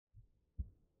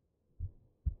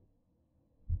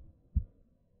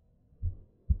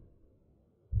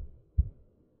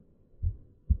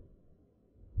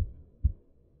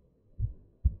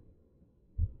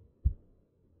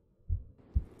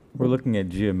We're looking at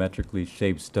geometrically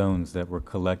shaped stones that were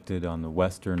collected on the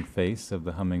western face of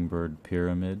the Hummingbird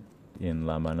Pyramid in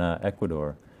La Maná,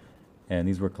 Ecuador. And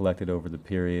these were collected over the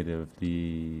period of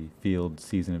the field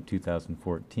season of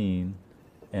 2014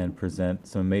 and present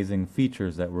some amazing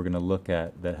features that we're going to look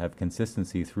at that have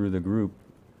consistency through the group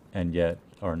and yet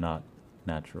are not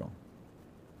natural.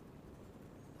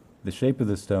 The shape of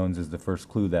the stones is the first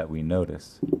clue that we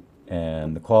notice,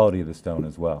 and the quality of the stone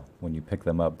as well. When you pick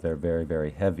them up, they're very,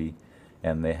 very heavy,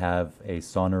 and they have a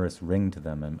sonorous ring to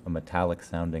them, a metallic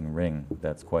sounding ring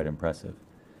that's quite impressive.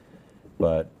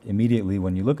 But immediately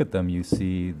when you look at them, you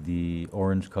see the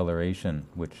orange coloration,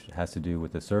 which has to do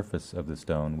with the surface of the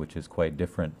stone, which is quite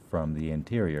different from the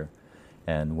interior.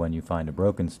 And when you find a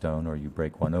broken stone or you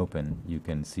break one open, you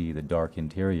can see the dark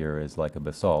interior is like a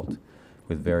basalt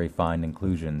with very fine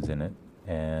inclusions in it.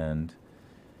 And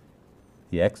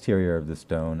the exterior of the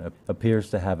stone appears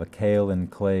to have a kaolin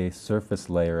clay surface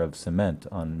layer of cement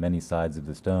on many sides of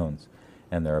the stones.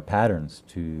 And there are patterns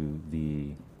to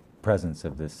the presence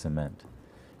of this cement.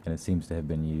 And it seems to have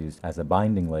been used as a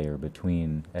binding layer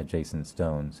between adjacent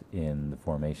stones in the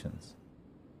formations.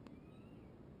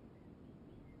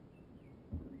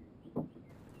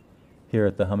 Here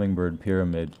at the Hummingbird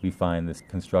Pyramid, we find this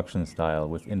construction style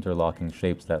with interlocking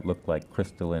shapes that look like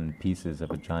crystalline pieces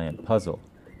of a giant puzzle.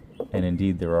 And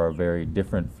indeed, there are very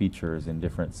different features in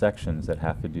different sections that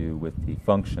have to do with the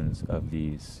functions of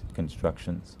these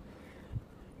constructions.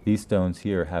 These stones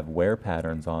here have wear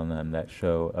patterns on them that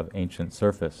show of ancient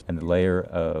surface, and the layer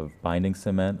of binding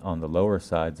cement on the lower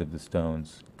sides of the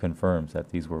stones confirms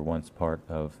that these were once part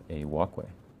of a walkway.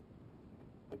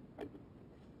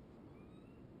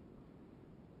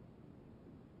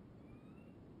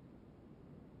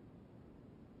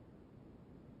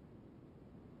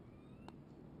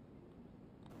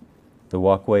 The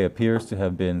walkway appears to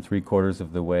have been 3/4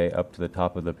 of the way up to the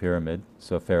top of the pyramid,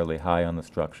 so fairly high on the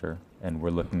structure, and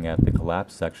we're looking at the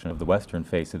collapsed section of the western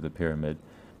face of the pyramid.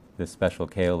 This special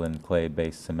kaolin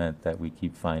clay-based cement that we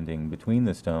keep finding between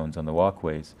the stones on the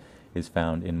walkways is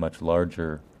found in much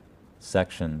larger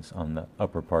sections on the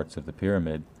upper parts of the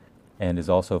pyramid, and is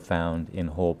also found in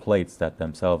whole plates that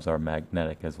themselves are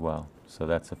magnetic as well. So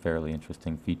that's a fairly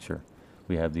interesting feature.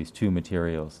 We have these two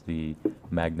materials, the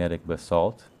magnetic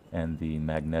basalt and the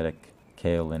magnetic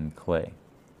kaolin clay.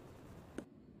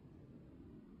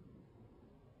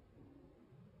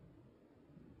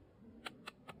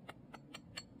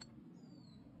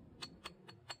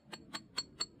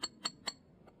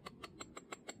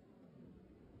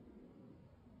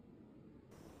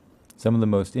 Some of the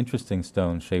most interesting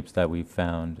stone shapes that we've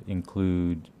found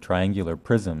include triangular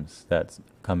prisms that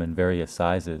come in various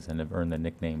sizes and have earned the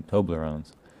nickname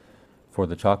Toblerones for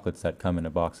the chocolates that come in a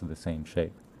box of the same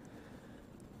shape.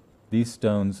 These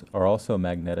stones are also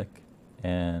magnetic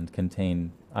and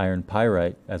contain iron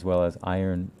pyrite as well as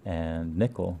iron and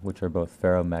nickel, which are both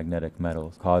ferromagnetic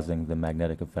metals, causing the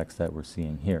magnetic effects that we're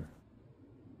seeing here.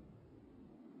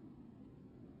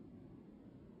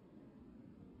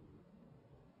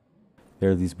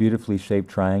 There are these beautifully shaped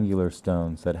triangular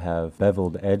stones that have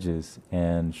beveled edges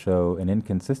and show an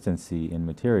inconsistency in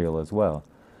material as well.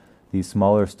 These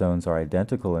smaller stones are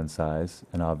identical in size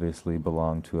and obviously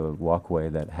belong to a walkway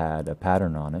that had a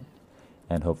pattern on it,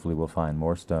 and hopefully we'll find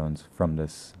more stones from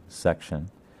this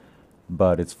section.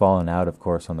 But it's fallen out, of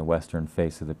course, on the western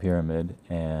face of the pyramid,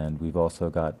 and we've also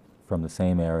got from the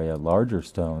same area larger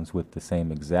stones with the same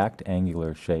exact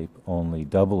angular shape, only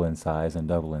double in size and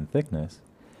double in thickness,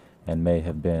 and may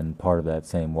have been part of that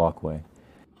same walkway.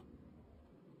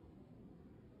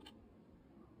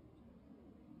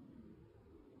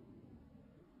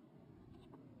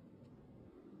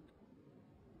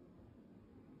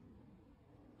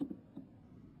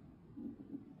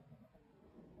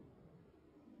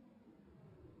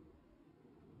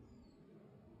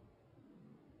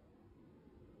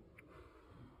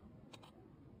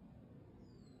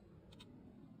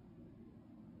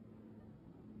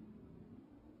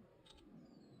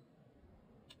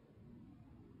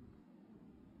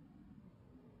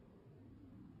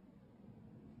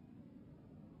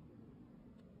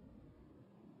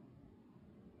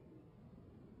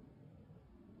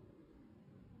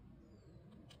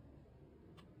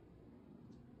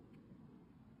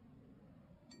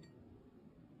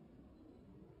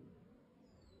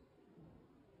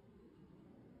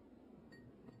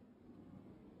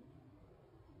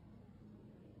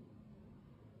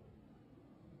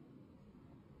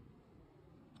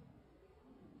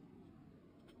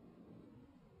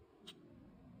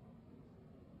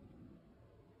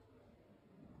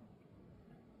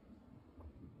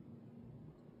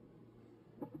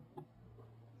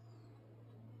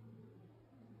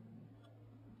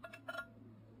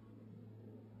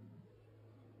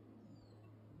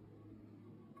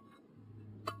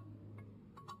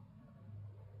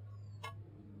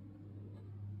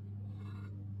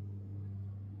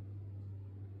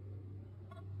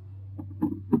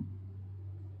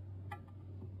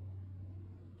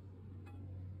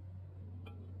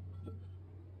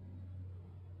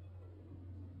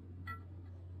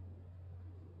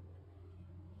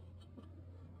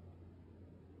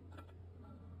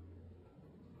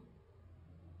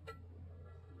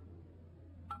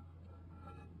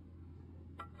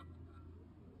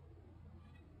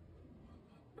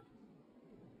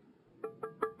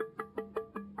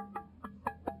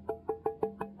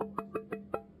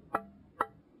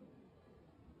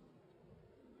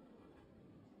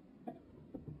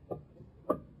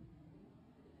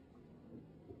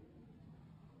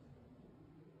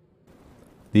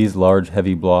 These large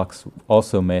heavy blocks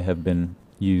also may have been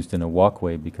used in a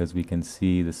walkway because we can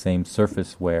see the same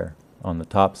surface wear on the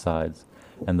top sides,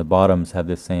 and the bottoms have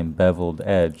this same beveled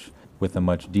edge with a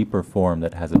much deeper form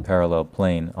that has a parallel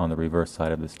plane on the reverse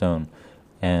side of the stone.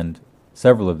 And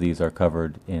several of these are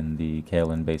covered in the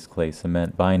kaolin-based clay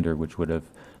cement binder, which would have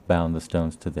bound the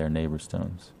stones to their neighbor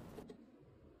stones.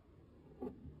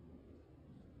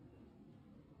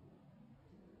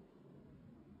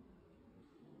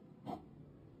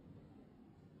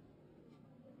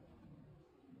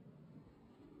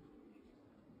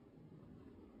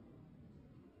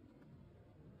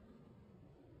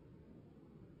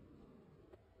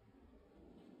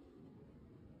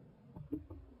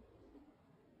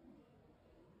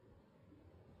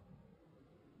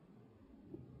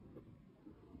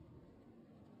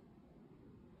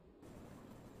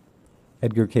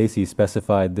 Edgar Cayce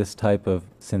specified this type of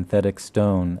synthetic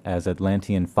stone as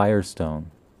Atlantean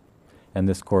firestone, and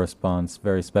this corresponds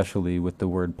very specially with the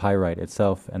word pyrite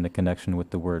itself and the connection with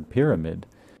the word pyramid.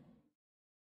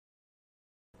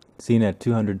 Seen at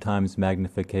 200 times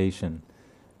magnification,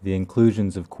 the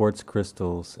inclusions of quartz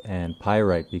crystals and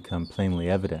pyrite become plainly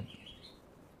evident.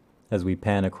 As we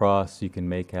pan across, you can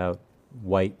make out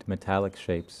white metallic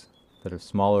shapes that are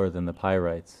smaller than the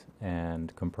pyrites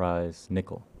and comprise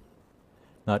nickel.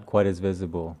 Not quite as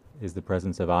visible is the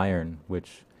presence of iron,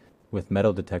 which with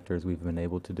metal detectors we've been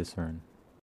able to discern.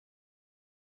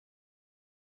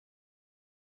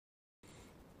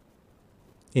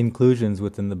 Inclusions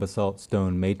within the basalt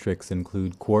stone matrix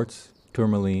include quartz,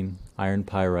 tourmaline, iron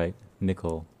pyrite,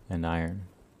 nickel, and iron.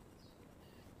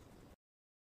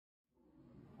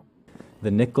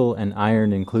 The nickel and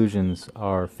iron inclusions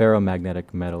are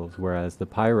ferromagnetic metals, whereas the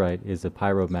pyrite is a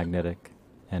pyromagnetic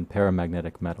and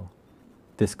paramagnetic metal.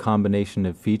 This combination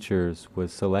of features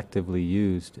was selectively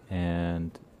used,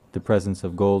 and the presence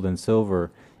of gold and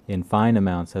silver in fine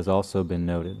amounts has also been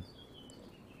noted.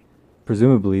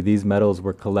 Presumably, these metals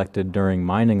were collected during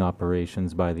mining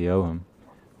operations by the Ogham,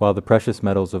 while the precious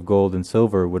metals of gold and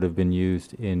silver would have been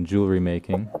used in jewelry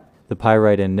making. The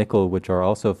pyrite and nickel, which are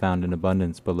also found in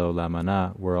abundance below La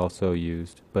Maná, were also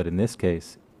used, but in this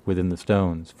case, within the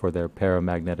stones for their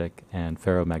paramagnetic and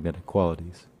ferromagnetic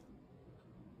qualities.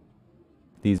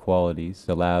 These qualities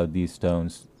allowed these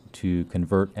stones to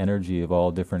convert energy of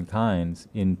all different kinds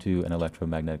into an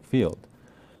electromagnetic field.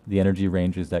 The energy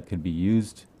ranges that could be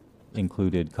used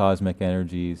included cosmic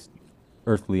energies,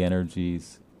 earthly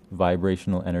energies,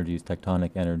 vibrational energies,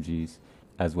 tectonic energies,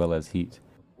 as well as heat.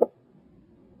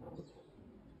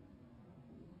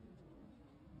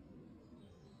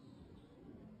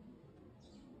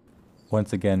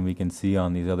 Once again, we can see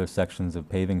on these other sections of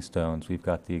paving stones, we've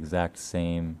got the exact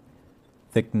same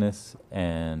thickness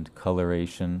and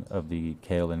coloration of the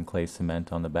kaolin clay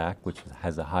cement on the back, which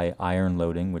has a high iron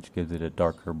loading, which gives it a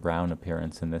darker brown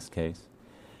appearance in this case.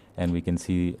 And we can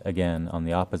see, again, on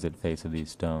the opposite face of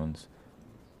these stones,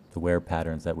 the wear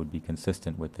patterns that would be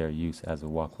consistent with their use as a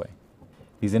walkway.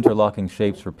 These interlocking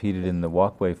shapes repeated in the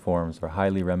walkway forms are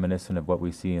highly reminiscent of what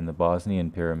we see in the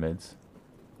Bosnian pyramids,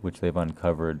 which they've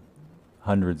uncovered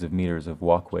hundreds of meters of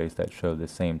walkways that show the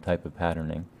same type of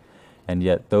patterning. And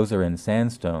yet those are in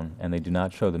sandstone, and they do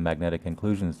not show the magnetic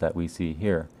inclusions that we see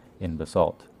here in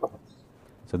basalt.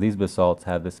 So these basalts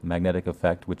have this magnetic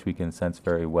effect, which we can sense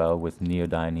very well with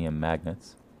neodymium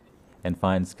magnets, and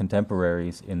finds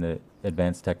contemporaries in the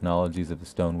advanced technologies of the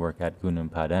stonework at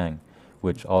Gunung Padang,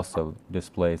 which also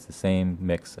displays the same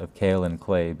mix of kaolin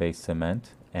clay-based cement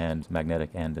and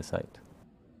magnetic andesite.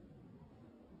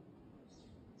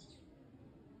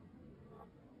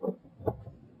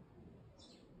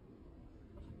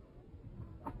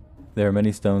 There are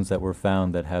many stones that were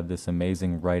found that have this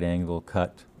amazing right angle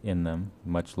cut in them,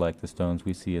 much like the stones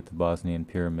we see at the Bosnian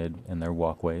pyramid and their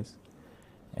walkways.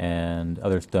 And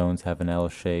other stones have an L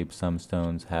shape, some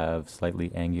stones have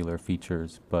slightly angular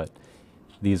features, but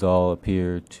these all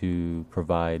appear to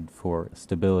provide for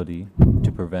stability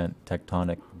to prevent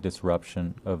tectonic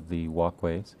disruption of the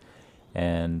walkways.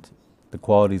 And The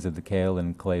qualities of the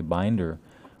kaolin clay binder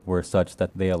were such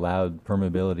that they allowed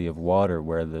permeability of water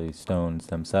where the stones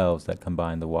themselves that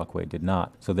combined the walkway did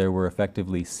not. So there were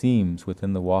effectively seams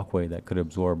within the walkway that could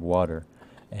absorb water,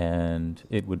 and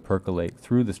it would percolate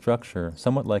through the structure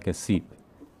somewhat like a seep.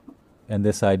 And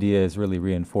this idea is really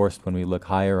reinforced when we look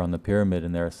higher on the pyramid,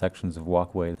 and there are sections of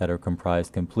walkway that are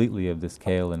comprised completely of this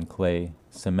kaolin clay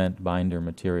cement binder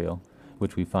material,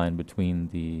 which we find between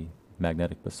the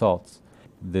magnetic basalts.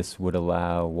 This would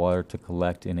allow water to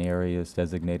collect in areas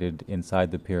designated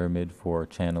inside the pyramid for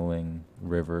channeling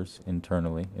rivers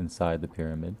internally inside the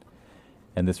pyramid.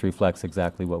 And this reflects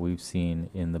exactly what we've seen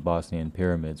in the Bosnian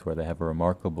pyramids, where they have a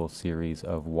remarkable series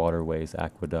of waterways,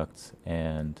 aqueducts,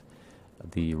 and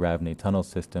the Ravni tunnel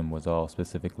system was all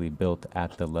specifically built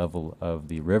at the level of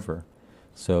the river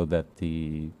so that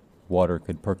the water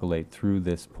could percolate through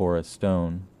this porous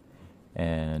stone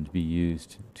and be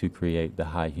used to create the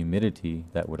high humidity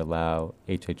that would allow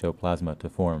HHO plasma to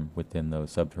form within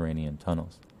those subterranean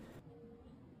tunnels.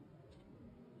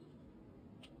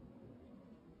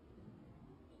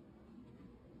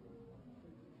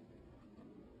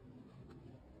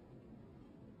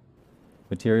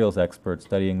 Materials experts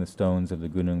studying the stones of the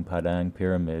Gunung Padang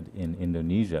Pyramid in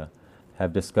Indonesia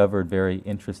have discovered very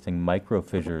interesting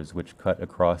microfissures which cut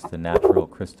across the natural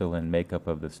crystalline makeup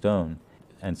of the stone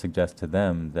and suggest to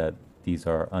them that these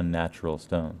are unnatural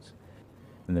stones.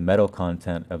 And the metal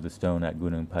content of the stone at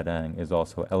Gunung Padang is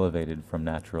also elevated from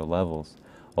natural levels,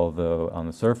 although on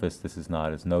the surface this is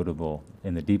not as notable.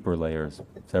 In the deeper layers,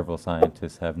 several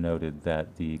scientists have noted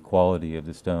that the quality of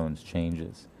the stones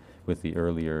changes with the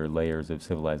earlier layers of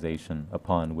civilization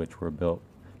upon which were built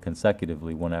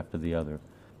consecutively one after the other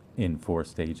in 4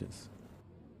 stages.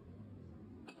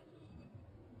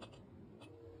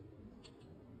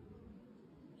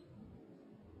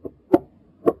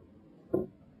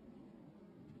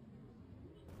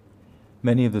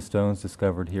 Many of the stones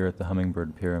discovered here at the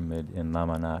Hummingbird Pyramid in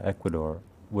Maná, Ecuador,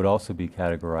 would also be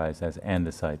categorized as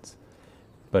andesites,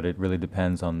 but it really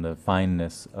depends on the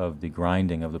fineness of the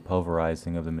grinding, of the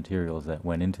pulverizing of the materials that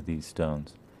went into these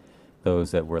stones. Those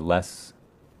that were less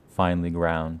finely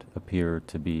ground appear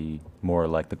to be more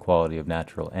like the quality of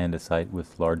natural andesite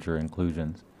with larger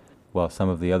inclusions, while some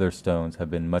of the other stones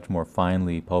have been much more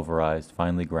finely pulverized,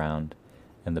 finely ground,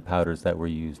 and the powders that were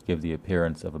used give the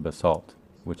appearance of a basalt,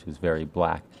 which is very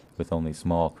black with only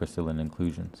small crystalline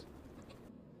inclusions.